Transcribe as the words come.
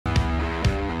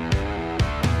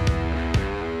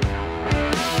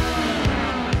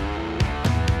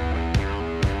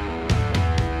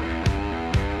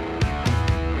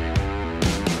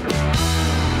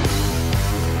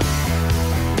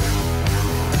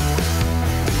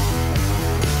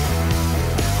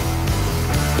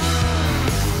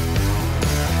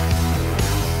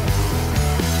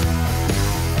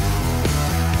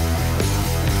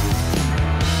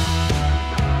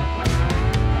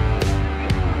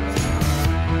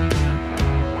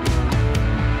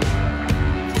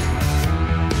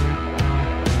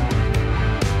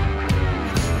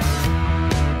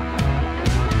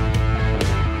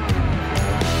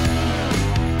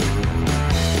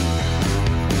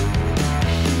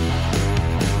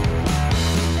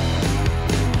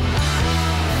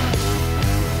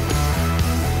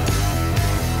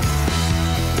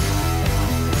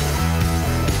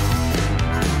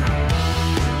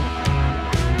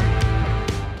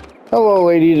Hello,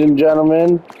 ladies and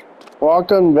gentlemen.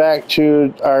 Welcome back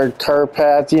to our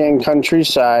Carpathian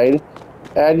countryside.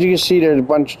 As you can see, there's a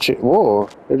bunch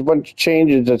of there's a bunch of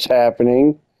changes that's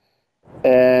happening,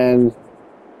 and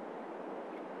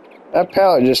that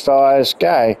pallet just fell out of the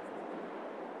sky.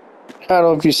 I don't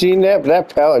know if you've seen that, but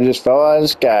that pallet just fell out of the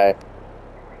sky.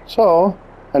 So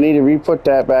I need to re-put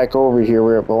that back over here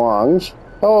where it belongs.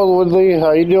 Hello, Woodley.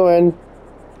 How you doing?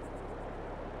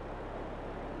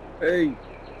 Hey,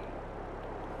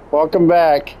 Welcome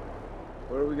back.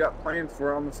 what do we got planned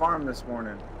for on the farm this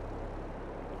morning?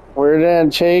 We're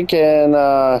gonna take and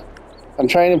I'm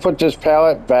trying to put this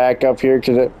pallet back up here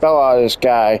because it fell out of the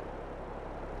sky.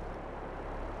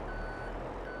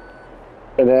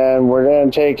 And then we're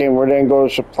gonna take and we're gonna go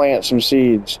to plant some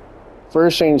seeds.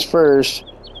 First things first,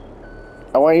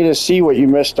 I want you to see what you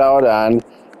missed out on.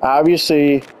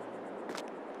 Obviously,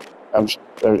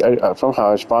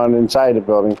 somehow I spawned inside the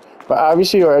building. But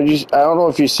obviously, I don't know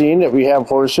if you've seen that we have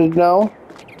horses now.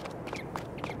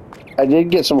 I did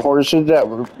get some horses that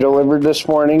were delivered this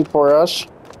morning for us.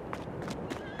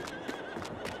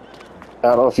 I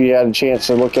don't know if you had a chance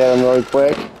to look at them really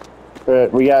quick.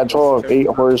 But we got a total of 8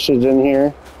 horses in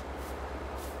here.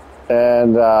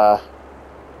 And I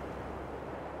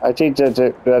think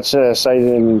that's an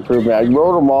exciting improvement. I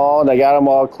rode them all and I got them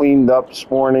all cleaned up this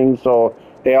morning. So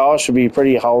they all should be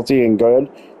pretty healthy and good.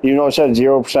 Even though it said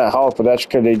 0% health, but that's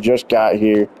because they just got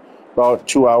here about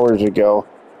 2 hours ago.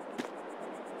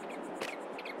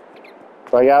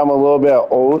 So I got them a little bit of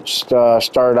oats to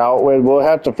start out with. We'll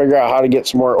have to figure out how to get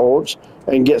some more oats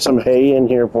and get some hay in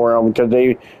here for them because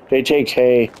they take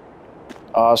hay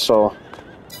also.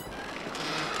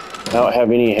 I don't have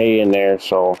any hay in there,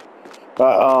 so.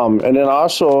 And then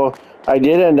also, I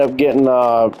did end up getting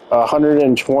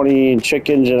 120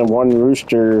 chickens and 1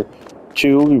 rooster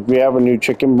too. We have a new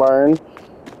chicken barn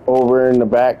over in the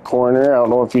back corner. I don't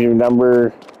know if you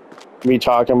remember me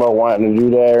talking about wanting to do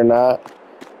that or not.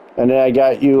 And then I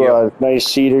got you a nice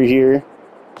cedar here.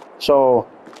 So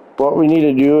what we need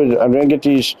to do is I'm going to get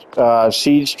these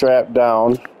seeds strapped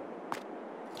down.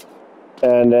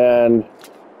 And then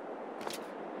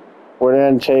we're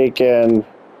going to take and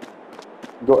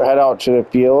head out to the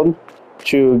field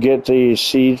to get the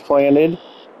seeds planted.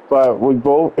 But we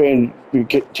both, and you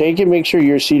take and make sure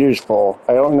your cedar's full.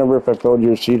 I don't remember if I filled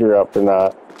your cedar up or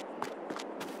not.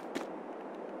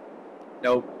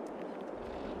 Nope.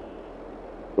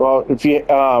 Well, if you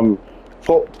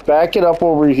back it up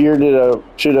over here to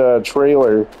the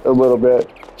trailer a little bit,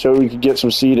 so we could get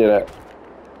some seed in it.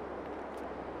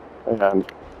 Hang on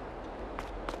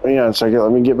a second.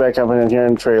 Let me get back up in here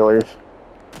in trailers.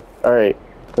 All right,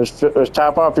 let's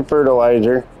top off your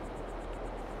fertilizer.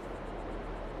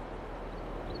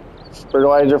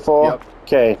 Fertilizer full? Yep.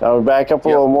 Okay, now we back up a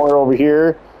little more over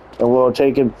here, and we'll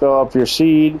take and fill up your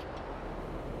seed.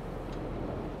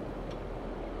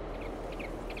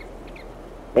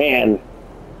 Man,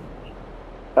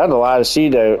 that's a lot of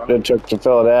seed that it took to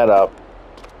fill that up.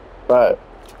 But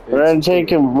we're gonna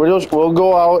take and we'll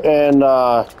go out and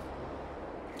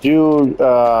do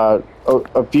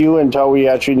a few until we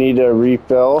actually need to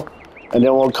refill, and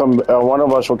then we'll come. One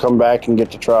of us will come back and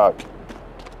get the truck.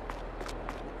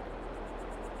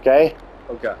 Okay.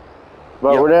 Okay.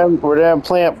 But we're gonna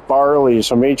plant barley,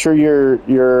 so make sure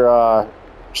you're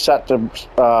set to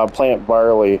plant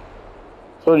barley.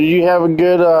 So did you have a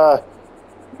good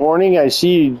morning? I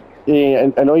see.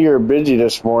 I know you were busy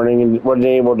this morning and wasn't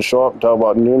able to show up until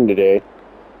about noon today.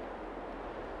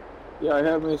 Yeah, I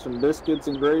had me some biscuits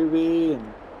and gravy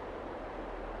and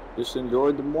just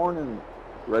enjoyed the morning.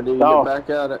 Ready to get back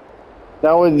at it.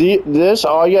 Now with this,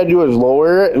 all you gotta do is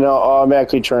lower it and it'll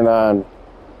automatically turn on.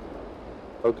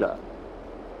 Okay.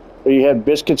 So you had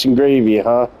biscuits and gravy,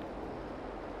 huh?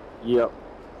 Yep.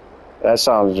 That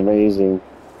sounds amazing.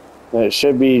 And it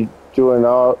should be doing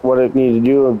all what it needs to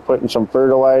do and putting some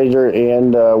fertilizer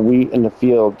and wheat in the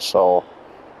field. So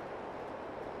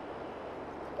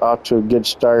off to a good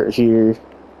start here.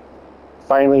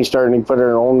 Finally starting to put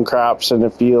our own crops in the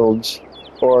fields,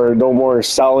 or no more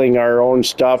selling our own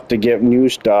stuff to get new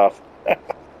stuff,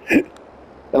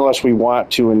 unless we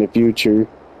want to in the future.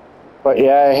 But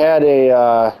yeah, I had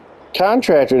a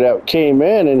contractor that came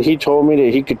in and he told me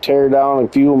that he could tear down a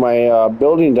few of my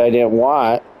buildings I didn't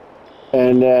want,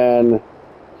 and then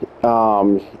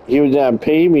he was going to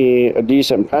pay me a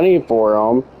decent penny for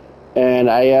them. And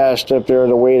I asked if there was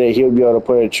a way that he would be able to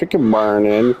put a chicken barn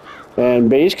in, and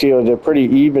basically it was a pretty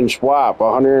even swap,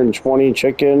 120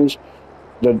 chickens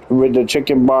with the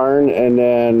chicken barn, and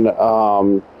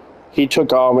then he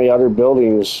took all my other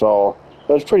buildings, so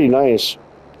it was pretty nice.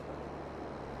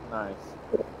 Nice.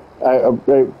 I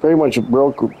pretty much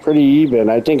broke pretty even.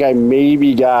 I think I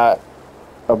maybe got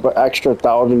an extra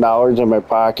 $1,000 in my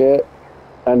pocket,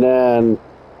 and then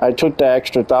I took the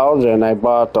extra 1,000. I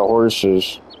bought the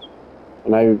horses,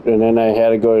 and then I had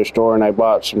to go to the store and I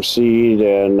bought some seed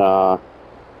and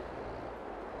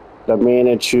the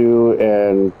Manitou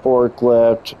and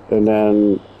forklift, and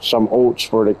then some oats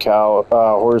for the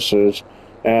horses.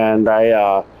 And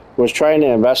I was trying to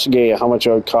investigate how much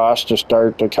it would cost to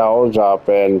start the cows up,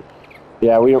 and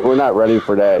yeah, we're not ready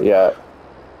for that yet.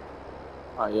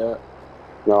 Not yet.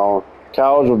 No,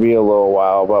 cows will be a little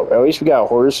while, but at least we got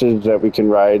horses that we can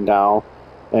ride now,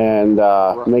 and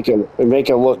Right. make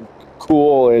it look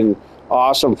cool and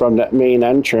awesome from that main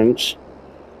entrance.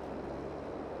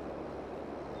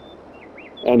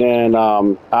 And then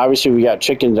obviously we got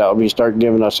chickens that will be start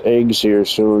giving us eggs here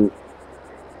soon,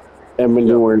 and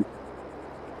manure. Yep.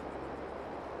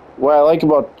 What I like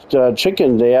about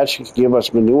chickens, they actually give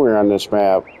us manure on this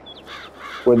map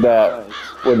with that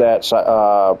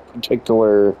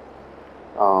particular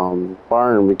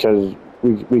barn, because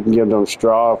we can give them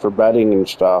straw for bedding and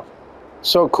stuff.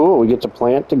 So cool, we get to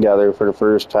plant together for the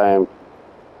first time.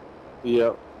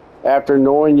 Yep. After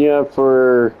knowing you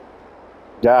for,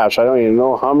 gosh, I don't even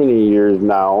know how many years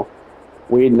now,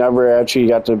 we never actually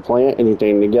got to plant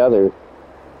anything together.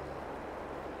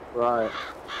 Right.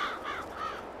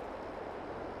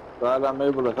 Glad I'm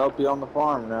able to help you on the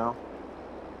farm now.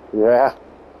 Yeah,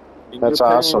 and that's you're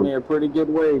paying awesome. Me a pretty good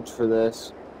wage for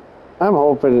this. I'm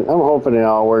hoping it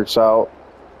all works out.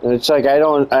 And it's like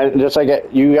just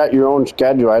like you got your own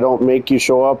schedule. I don't make you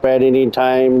show up at any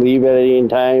time, leave at any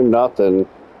time, nothing.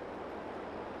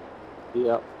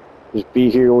 Yep. Just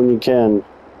be here when you can.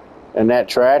 And that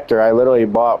tractor I literally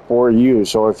bought for you.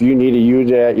 So if you need to use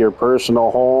it at your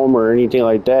personal home or anything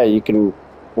like that, you can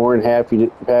more than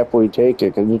happily take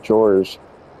it, because it's yours.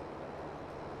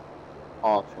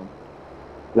 Awesome.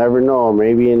 Never know.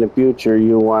 Maybe in the future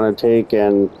you want to take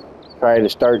and try to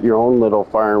start your own little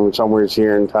farm somewhere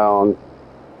here in town.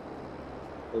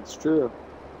 It's true.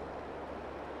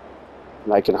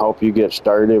 And I can help you get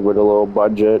started with a little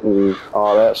budget and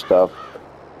all that stuff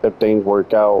if things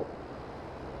work out.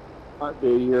 Might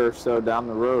be a year or so down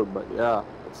the road, but yeah,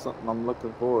 it's something I'm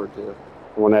looking forward to.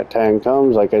 When that time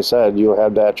comes, like I said, you'll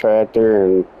have that tractor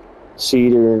and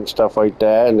seeder and stuff like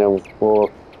that, and then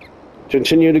we'll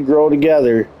continue to grow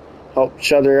together, help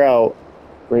each other out.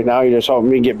 Right now, you're just helping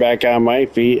me get back on my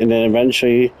feet, and then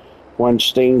eventually,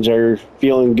 once things are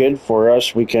feeling good for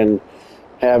us, we can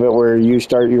have it where you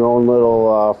start your own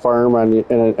little farm in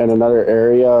another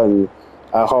area, and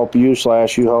I'll help you /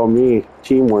 you help me.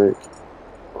 Teamwork.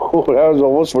 Oh, that was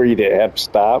almost where you didn't have to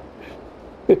stop.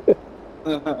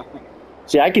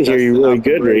 See, I can hear you really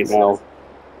good right now.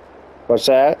 What's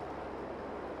that?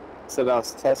 Said I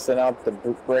was testing out the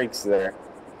brakes there.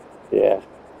 Yeah.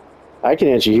 I can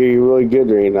actually hear you really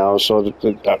good right now, so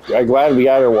I'm glad we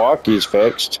got our walkies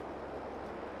fixed.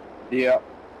 Yep.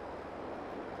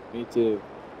 Me too.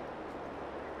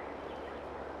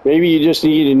 Maybe you just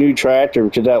need a new tractor,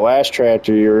 because that last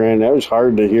tractor you were in, that was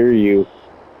hard to hear you.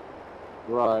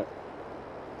 Right.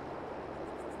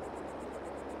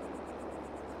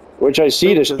 Which I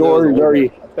see the store is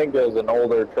already... I think it was an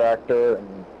older tractor,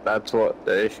 and that's what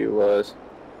the issue was.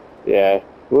 Yeah,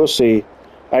 we'll see.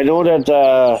 I know that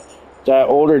that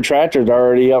older tractor's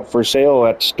already up for sale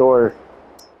at the store.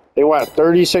 They want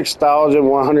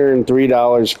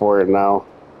 $36,103 for it now.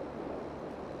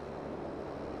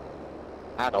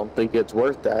 I don't think it's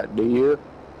worth that, do you?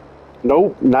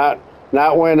 Nope, not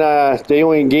when they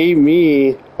only gave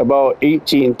me about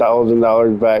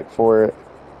 $18,000 back for it.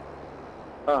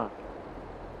 Huh.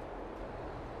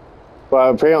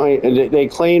 But apparently they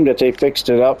claimed that they fixed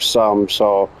it up some,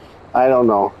 so I don't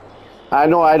know. I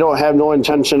know I don't have no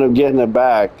intention of getting it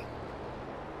back.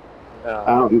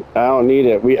 No. I don't need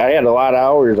it. I had a lot of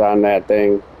hours on that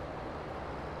thing.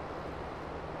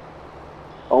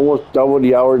 Almost double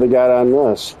the hours I got on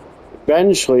this.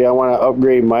 Eventually, I want to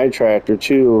upgrade my tractor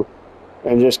too,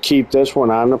 and just keep this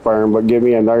one on the farm, but give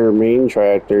me another main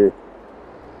tractor.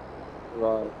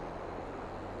 Right.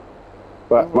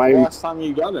 But when was the last time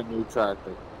you got a new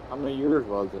tractor? How many years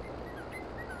was it?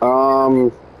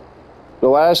 The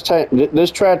last time,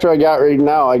 this tractor I got right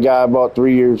now, I got about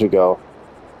 3 years ago.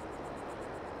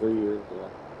 3 years ago.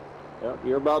 Yep,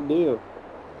 you're about due.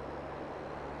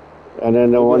 And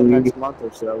then the maybe one next month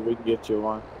or so, we can get you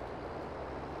one.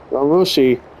 Well, we'll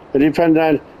see. It depends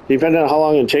on how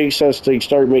long it takes us to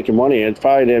start making money. It's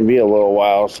probably gonna be a little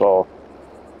while, so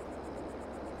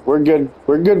we're good.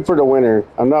 We're good for the winter.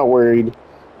 I'm not worried.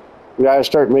 We gotta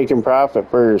start making profit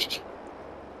first.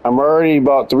 I'm already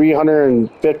about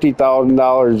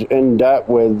 $350,000 in debt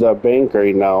with the bank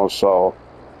right now, so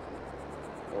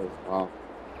Oh, wow.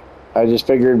 I just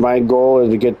figured my goal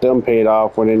is to get them paid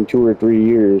off within 2 or 3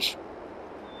 years.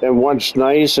 And what's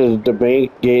nice is the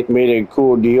bank made a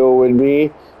cool deal with me,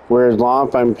 where as long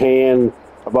as I'm paying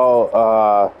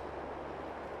about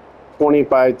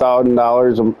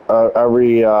 $25,000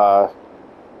 every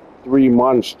 3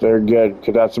 months, they're good,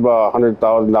 because that's about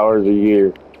 $100,000 a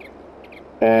year.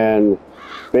 And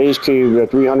basically, the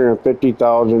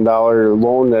 $350,000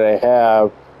 loan that I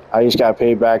have, I just got to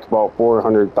pay back about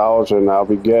 $400,000. I'll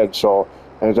be good. So,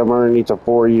 as I'm underneath a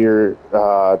 4-year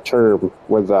term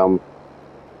with them,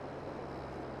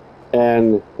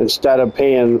 and instead of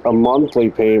paying a monthly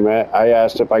payment, I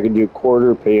asked if I could do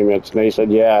quarter payments, and they said,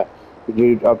 yeah,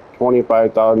 you do up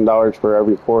 $25,000 for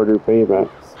every quarter payment.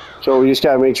 So we just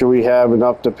got to make sure we have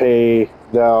enough to pay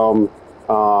them.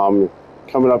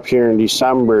 Coming up here in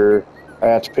December, I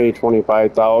have to pay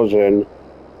 $25,000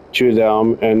 to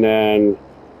them, and then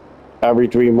every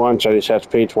 3 months I just have to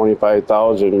pay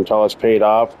 $25,000 until it's paid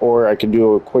off, or I could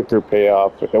do a quicker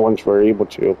payoff once we're able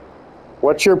to.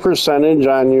 What's your percentage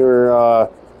on your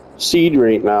seed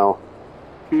right now?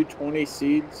 220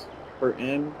 seeds per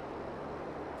N.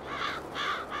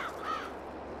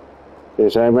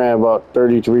 Yes, I'm at about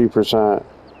 33%,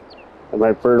 and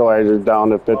my fertilizer's down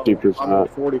to 50%. I'm at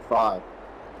 45.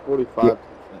 45%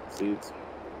 seeds.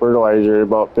 Fertilizer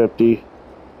about 50.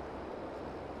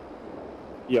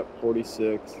 Yep,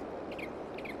 46.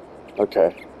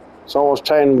 Okay. It's almost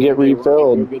time to get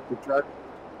refilled. Go get the truck.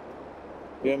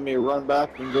 Give me a run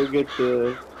back and go get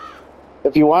the...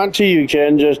 If you want to, you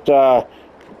can just have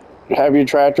your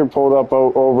tractor pulled up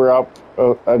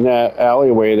in that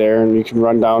alleyway there, and you can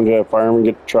run down to the farm and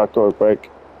get the truck real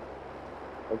quick.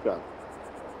 Okay.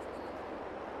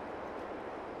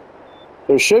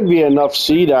 There should be enough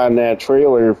seed on that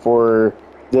trailer for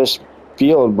this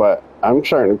field, but I'm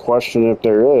starting to question if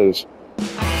there is.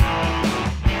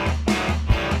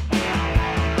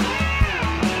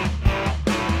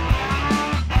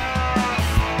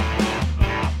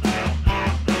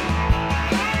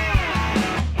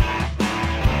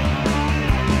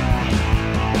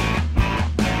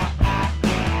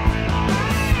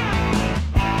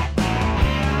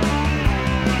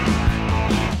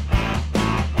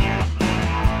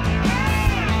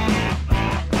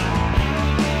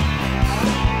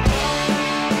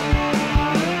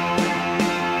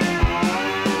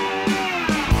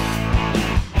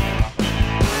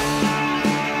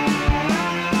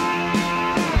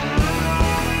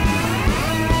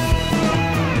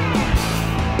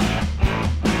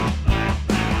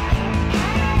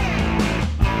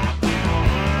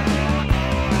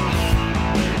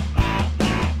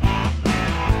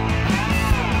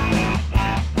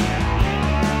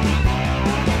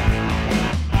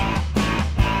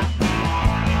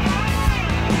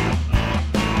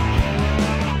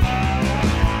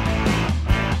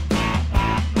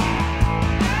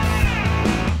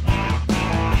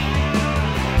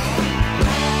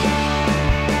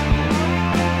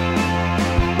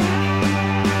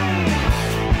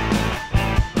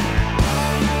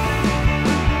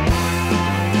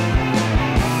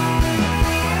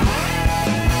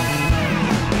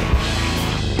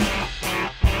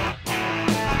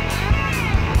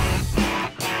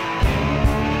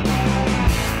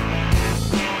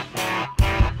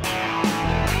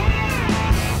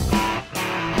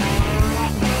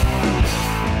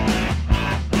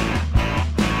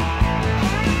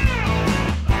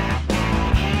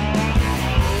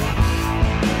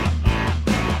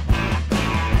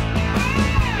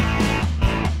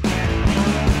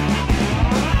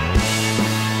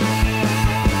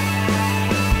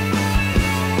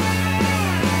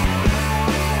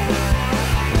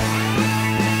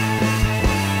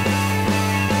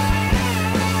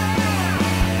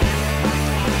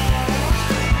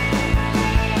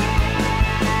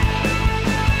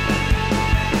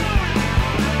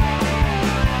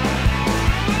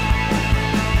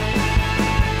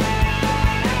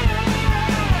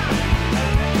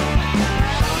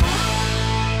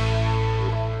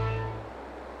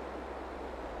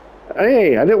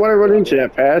 Hey, I didn't want to run into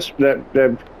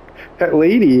that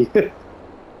lady.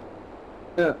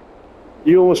 Yeah.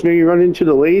 You almost made me run into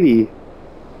the lady.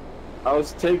 I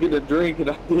was taking a drink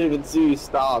and I didn't even see you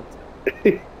stopped.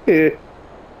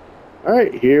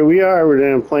 Alright, here we are. We're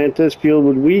going to plant this field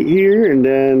with wheat here, and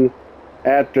then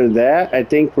after that, I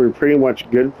think we're pretty much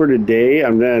good for today.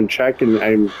 I'm going to check, and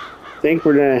I think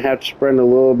we're going to have to spread a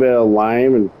little bit of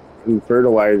lime and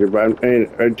fertilizer, but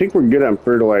I think we're good on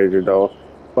fertilizer, though.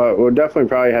 But we'll definitely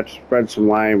probably have to spread some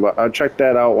lime, but I'll check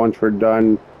that out once we're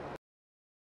done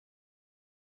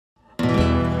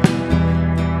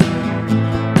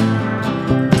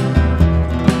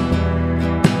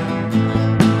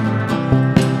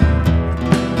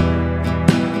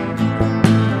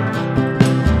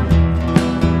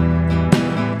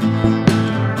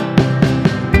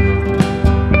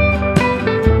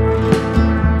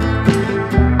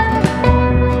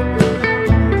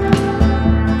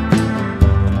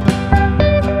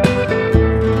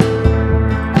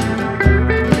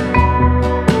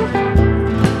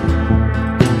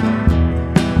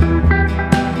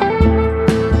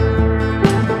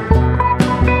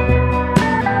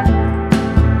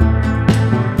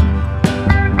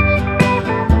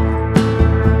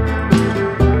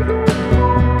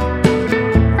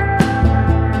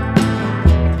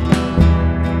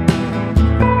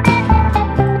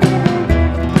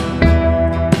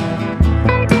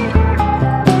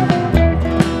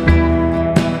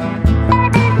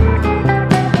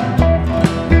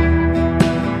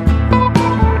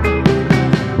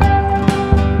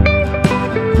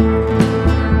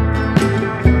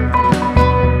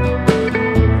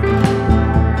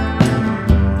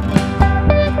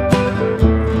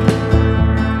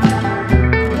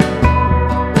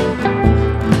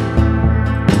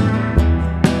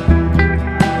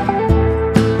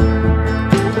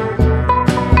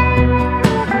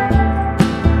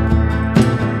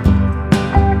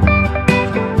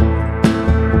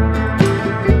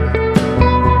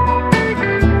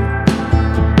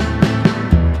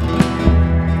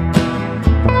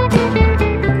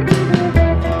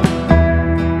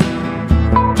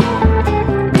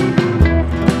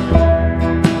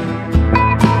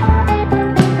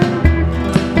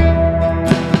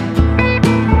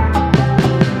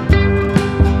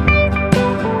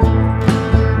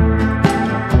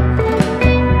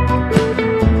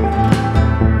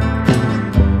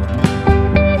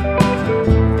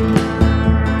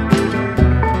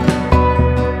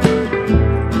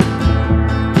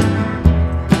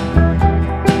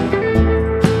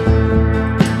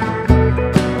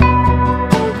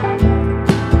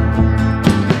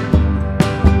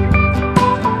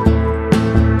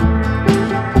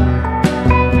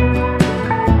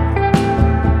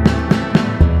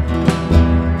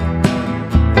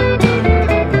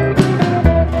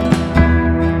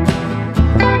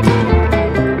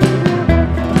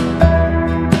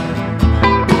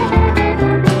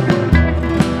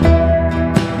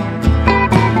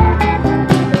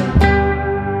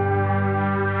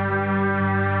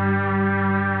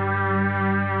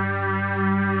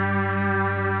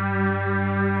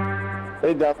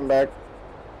Hey, Diamondback.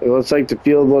 It looks like the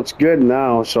field looks good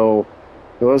now, so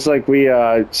it looks like we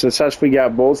successfully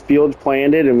got both fields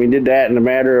planted, and we did that in a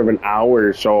matter of an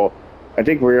hour. So I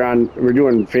think we're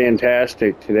doing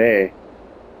fantastic today.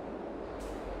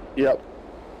 Yep.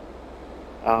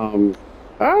 Ah.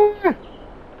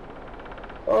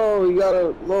 Oh, we got a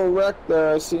little wreck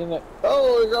there. I seen it.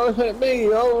 Oh, it's gonna hit me.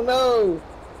 Oh no.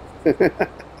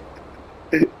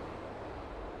 Oops.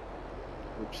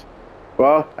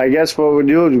 Well, I guess what we'll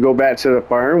do is go back to the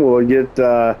farm. We'll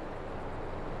get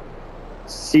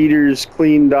seeders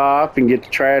cleaned off and get the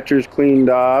tractors cleaned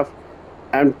off,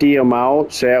 empty them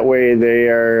out so that way they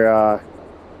are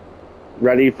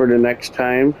ready for the next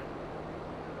time.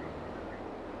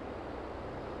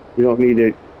 We don't need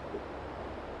to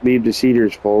leave the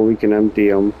seeders full. We can empty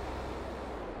them.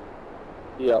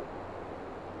 Yep.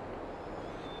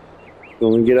 So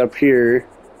when we get up here,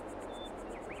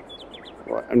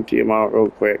 we'll empty them out real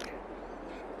quick.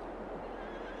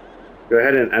 Go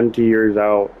ahead and empty yours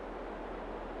out.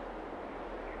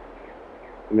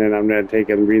 And then I'm going to take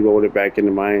and reload it back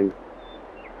into mine.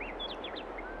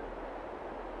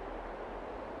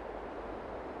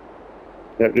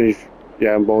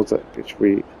 Yeah, both are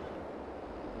sweet.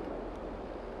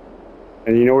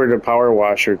 And you know where the power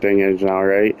washer thing is now,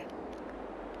 right?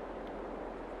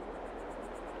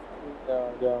 No,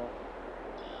 I don't.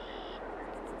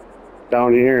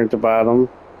 Down here at the bottom.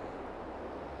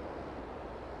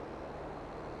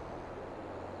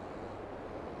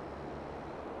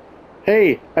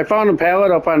 Hey, I found a pallet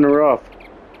up on the roof.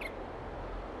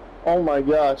 Oh my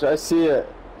gosh, I see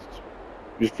it.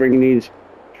 Just bring these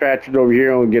tractors over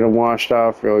here and we'll get them washed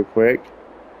off really quick.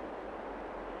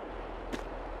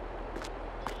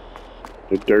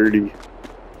 They're dirty.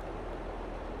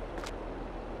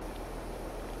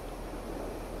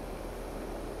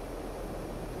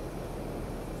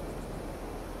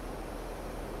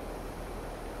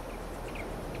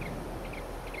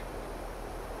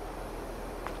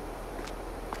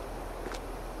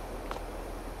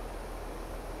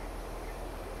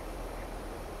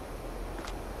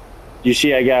 You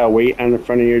see I got a weight on the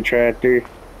front of your tractor?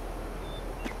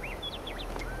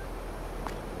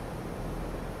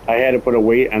 I had to put a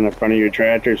weight on the front of your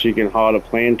tractor so you can haul the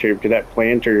planter, because that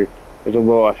planter is a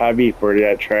little heavy for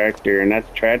that tractor, and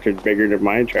that tractor's bigger than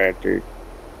my tractor.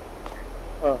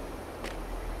 Oh.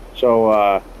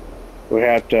 So you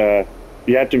have to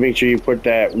make sure you put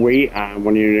that weight on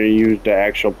when you're going to use the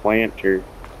actual planter,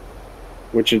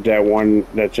 which is that one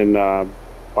that's in the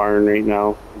barn right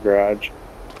now, garage.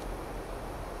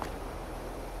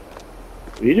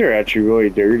 These are actually really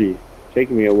dirty. It's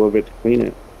taking me a little bit to clean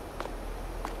it.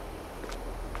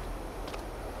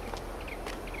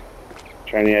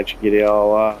 Trying to actually get it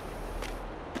all off.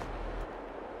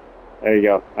 There you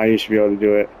go. I used to be able to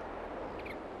do it.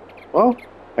 Well,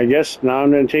 I guess now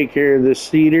I'm going to take care of this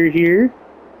cedar here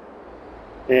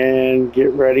and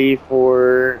get ready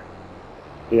for,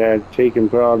 take and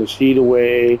put all the seed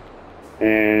away.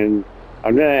 And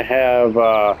I'm going to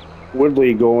have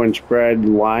Woodley go and spread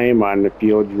lime on the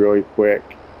fields really quick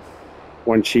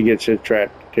once she gets his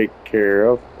tractor taken care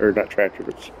of, or not tractor,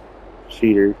 but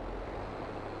cedar.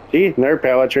 See, another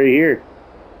pallets right here.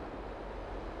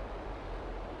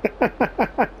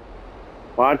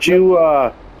 Why don't you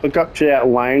hook up to that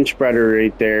line spreader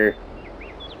right there?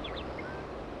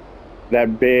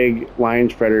 That big line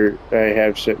spreader that I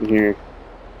have sitting here.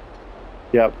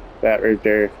 Yep, that right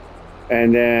there.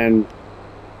 And then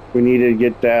we need to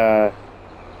get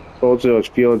both of those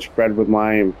fields spread with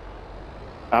lime.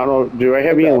 I don't know, do I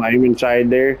have any lime inside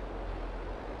there?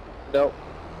 Nope.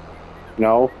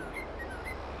 No?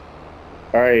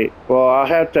 Alright, well I'll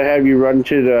have to have you run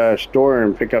to the store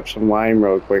and pick up some lime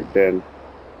real quick then.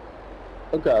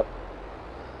 Okay.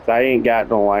 I ain't got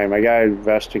no lime. I gotta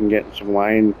invest in getting some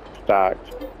lime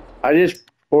stocked. I just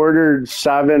ordered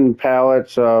 7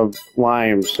 pallets of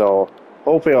lime, so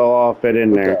hopefully it'll all fit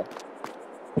in there.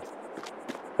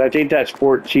 I think that's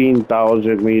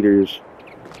 14,000 liters.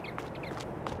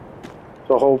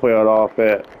 So hopefully it'll all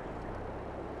fit.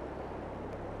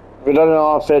 If it doesn't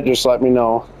all fit, just let me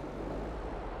know.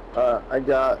 I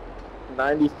got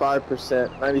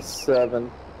 95%,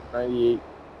 97, 98,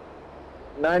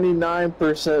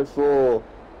 99% full.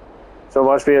 So it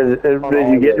must be,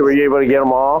 were you able to get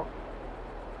them all?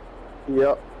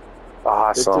 Yep.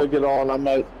 Awesome. They took it all and I'm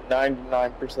at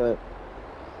 99%.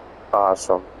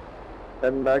 Awesome.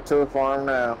 Heading back to the farm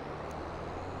now.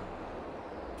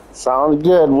 Sounds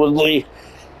good, Woodley.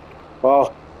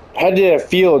 Well, head to the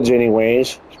fields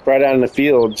anyways. Spread on the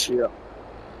fields. Yeah.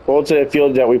 Both of the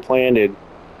fields that we planted.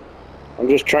 I'm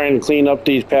just trying to clean up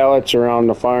these pallets around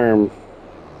the farm.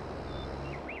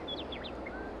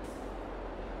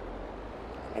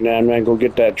 And then I'm going to go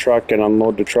get that truck and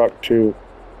unload the truck too.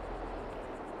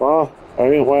 Well, I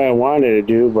didn't what I wanted to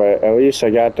do, but at least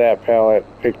I got that pallet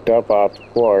picked up off the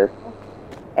floor.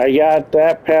 I got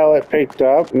that pallet picked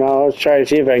up. Now let's try to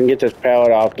see if I can get this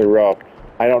pallet off the roof.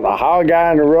 I don't know how it got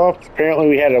on the roof. Apparently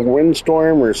we had a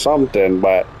windstorm or something,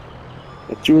 but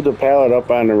it threw the pallet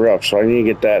up on the roof, so I need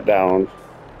to get that down.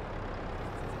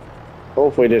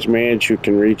 Hopefully this man chute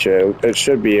can reach it. It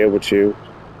should be able to.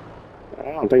 I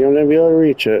don't think I'm going to be able to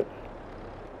reach it.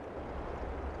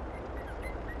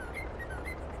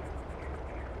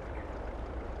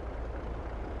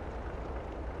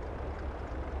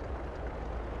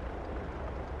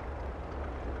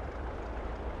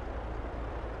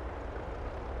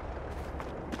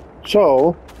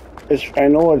 So, I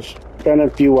know it's been a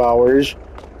few hours,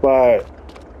 but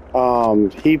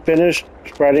he finished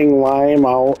spreading lime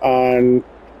out on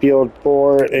field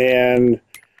 4 and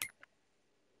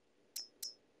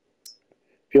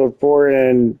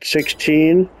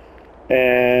 16,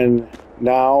 and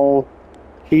now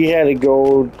he had to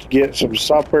go get some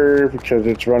supper because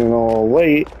it's running a little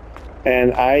late,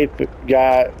 and I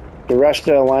got the rest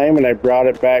of the lime and I brought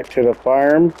it back to the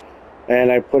farm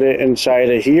and I put it inside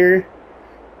of here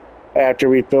after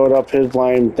we filled up his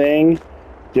lime thing.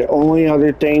 The only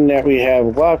other thing that we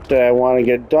have left that I want to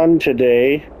get done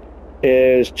today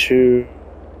is to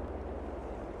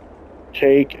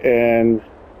take and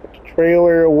put the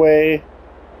trailer away.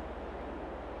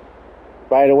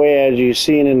 By the way, as you've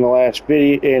seen in the last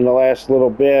video, in the last little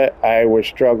bit, I was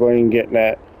struggling getting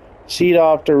that seat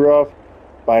off the roof.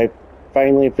 I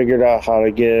finally figured out how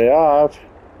to get it off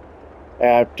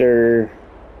after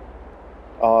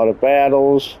all the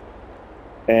battles,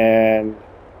 and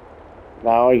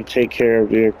now I can take care of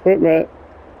the equipment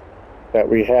that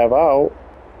we have out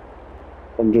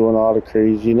from doing all the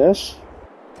craziness.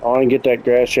 I want to get that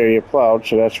grass area plowed,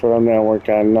 so that's what I'm going to work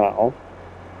on now.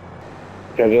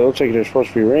 Because it looks like there's supposed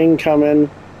to be rain coming,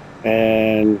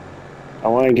 and I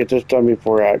want to get this done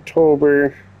before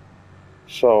October.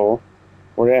 So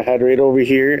we're going to head right over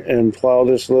here and plow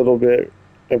this little bit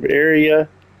of area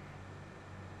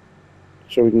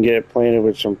so we can get it planted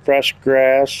with some fresh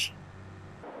grass.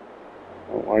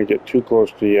 I don't want to get too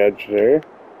close to the edge there.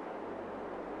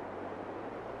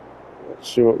 Let's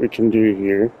see what we can do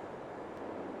here.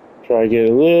 Try to get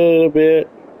a little bit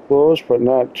close, but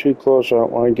not too close. I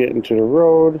don't want to get into the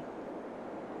road.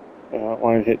 I don't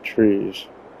want to hit trees.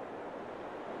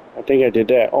 I think I did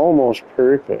that almost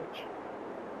perfect.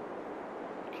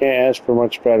 Can't ask for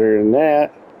much better than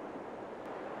that.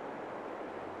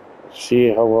 Let's see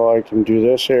how well I can do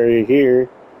this area here,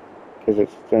 because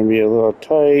it's going to be a little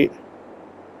tight.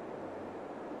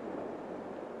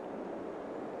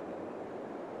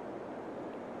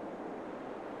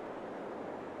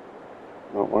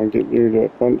 I don't want to get near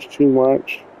that fence too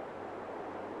much.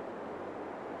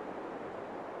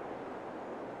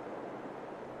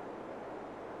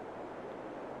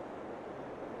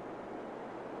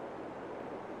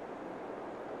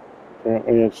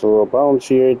 Apparently it's a little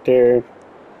bouncy right there.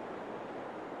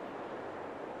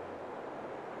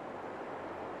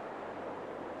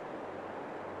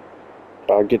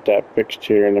 I'll get that fixed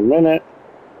here in a minute.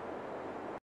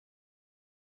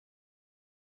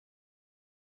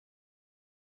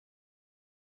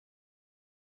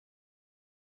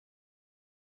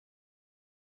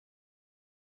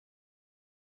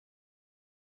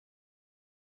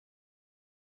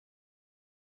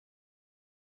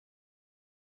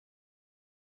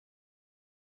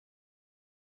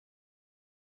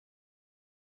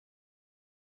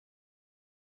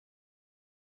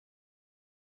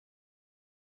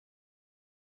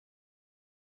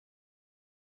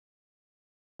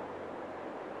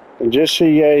 And just so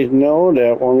you guys know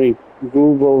that when we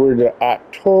move over to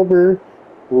October,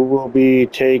 we will be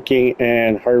taking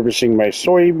and harvesting my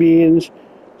soybeans,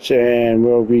 and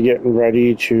we'll be getting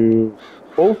ready to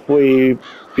hopefully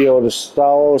be able to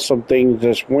sell some things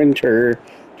this winter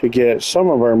to get some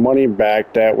of our money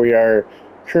back that we are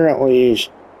currently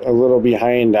a little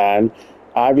behind on.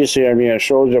 Obviously, I mean, it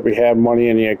shows that we have money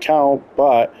in the account,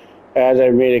 but as I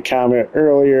made a comment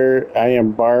earlier, I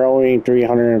am borrowing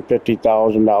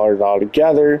 $350,000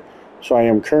 altogether, so I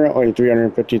am currently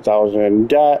 $350,000 in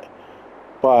debt,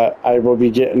 but I will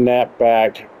be getting that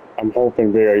back, I'm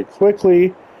hoping, very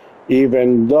quickly,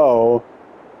 even though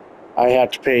I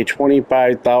have to pay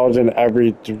 $25,000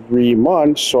 every 3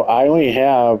 months, so I only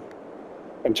have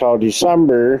until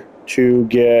December to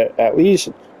get at least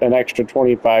an extra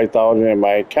 $25,000 in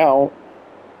my account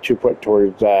to put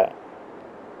towards that.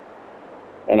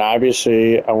 And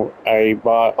obviously, I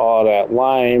bought all that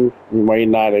lime. We might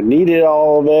not have needed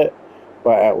all of it,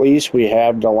 but at least we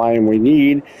have the line we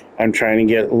need. I'm trying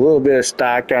to get a little bit of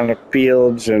stock on the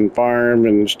fields and farm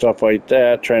and stuff like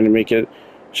that, trying to make it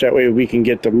so that way we can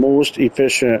get the most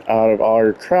efficient out of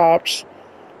our crops.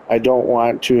 I don't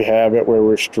want to have it where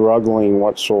we're struggling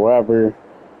whatsoever.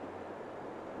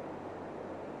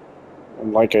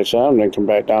 And like I said, I'm going to come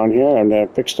back down here. I'm going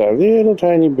to fix that little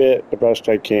tiny bit the best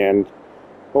I can.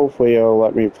 Hopefully it'll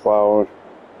let me plow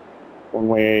one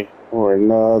way or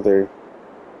another.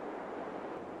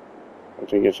 I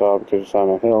think it's all because it's on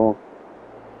a hill.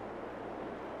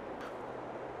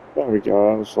 There we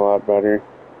go, that was a lot better.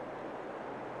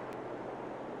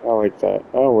 I like that.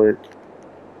 That'll work.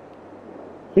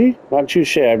 See? Not too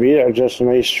shabby. That was just a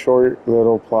nice short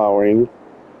little plowing.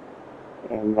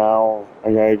 And now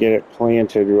I gotta get it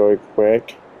planted really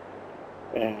quick.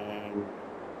 And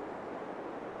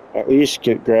at least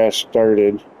get grass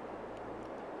started.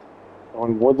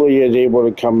 When Woodley is able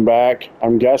to come back,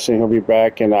 I'm guessing he'll be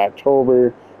back in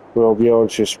October. We'll be able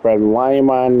to spread lime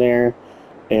on there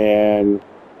and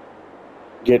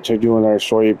get to doing our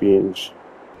soybeans.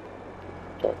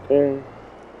 That there.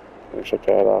 Shut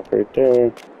that off right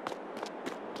there.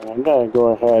 And I'm gonna go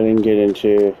ahead and get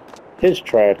into his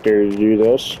tractor to do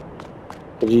this.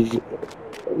 Because he's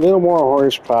a little more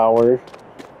horsepower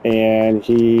and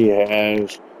he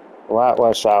has a lot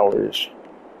less hours.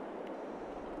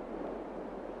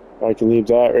 I can leave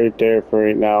that right there for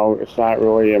right now. It's not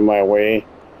really in my way.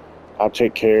 I'll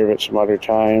take care of it some other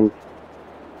time.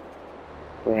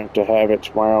 We're going to have it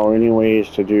tomorrow anyways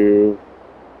to do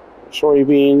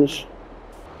soybeans.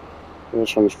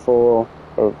 This one's full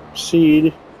of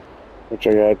seed, which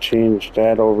I gotta change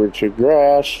that over to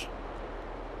grass.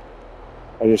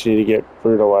 I just need to get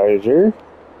fertilizer,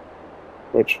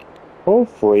 which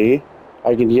hopefully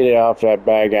I can get it off that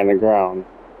bag on the ground.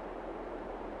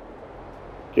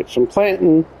 Get some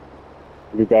planting.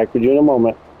 I'll be back with you in a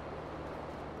moment.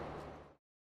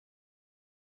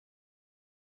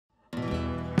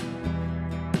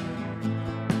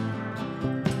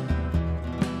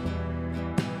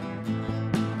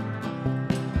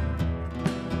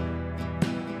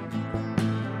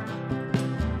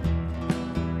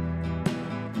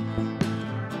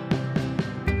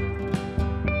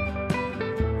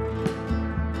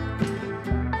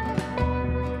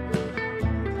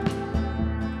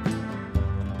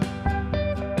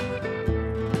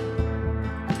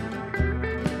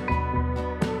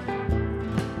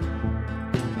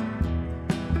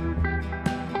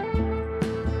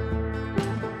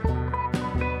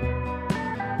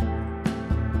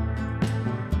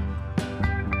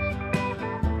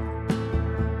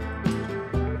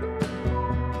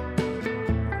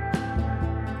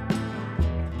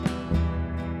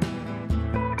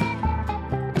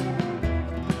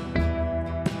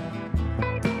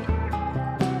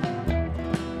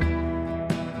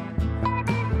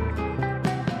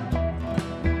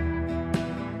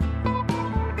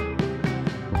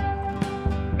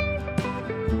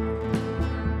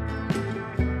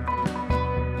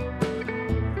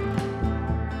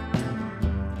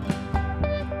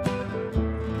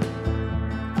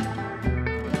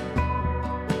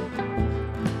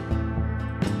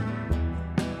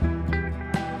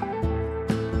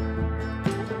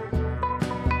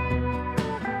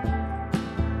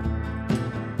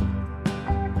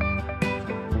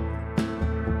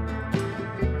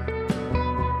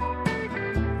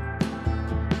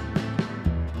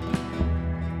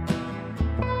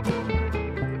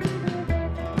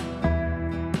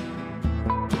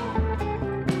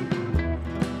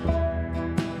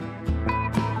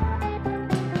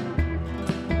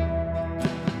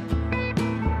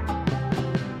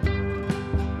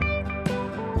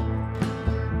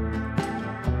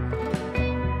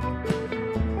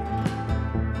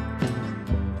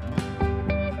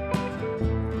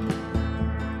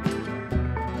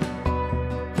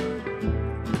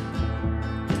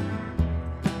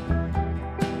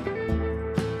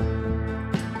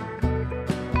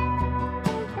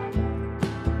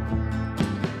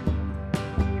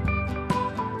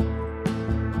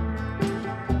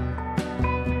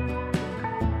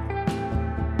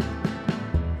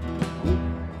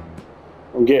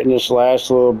 I'm getting this last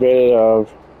little bit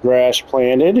of grass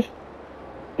planted,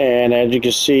 and as you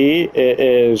can see, it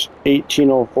is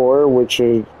 1804, which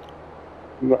is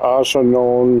also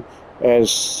known as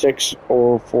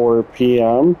 6:04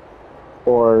 p.m.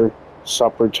 or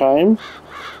supper time.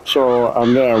 So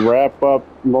I'm gonna wrap up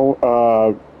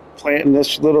planting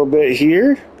this little bit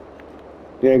here.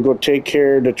 Then go take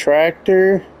care of the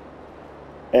tractor,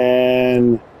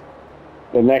 and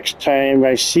the next time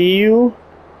I see you,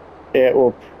 it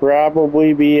will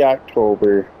probably be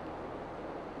October.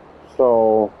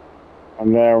 So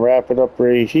I'm gonna wrap it up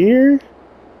right here.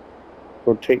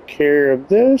 Go take care of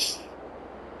this,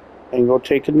 and go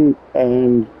take it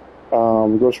and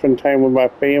go spend time with my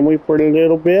family for a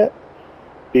little bit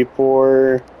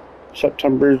before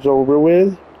September's over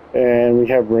with. And we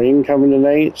have rain coming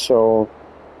tonight, so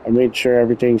I made sure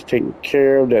everything's taken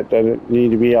care of that doesn't need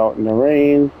to be out in the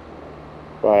rain.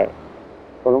 But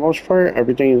for the most part,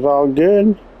 everything is all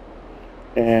good.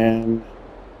 And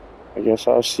I guess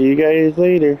I'll see you guys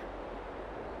later.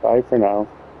 Bye for now.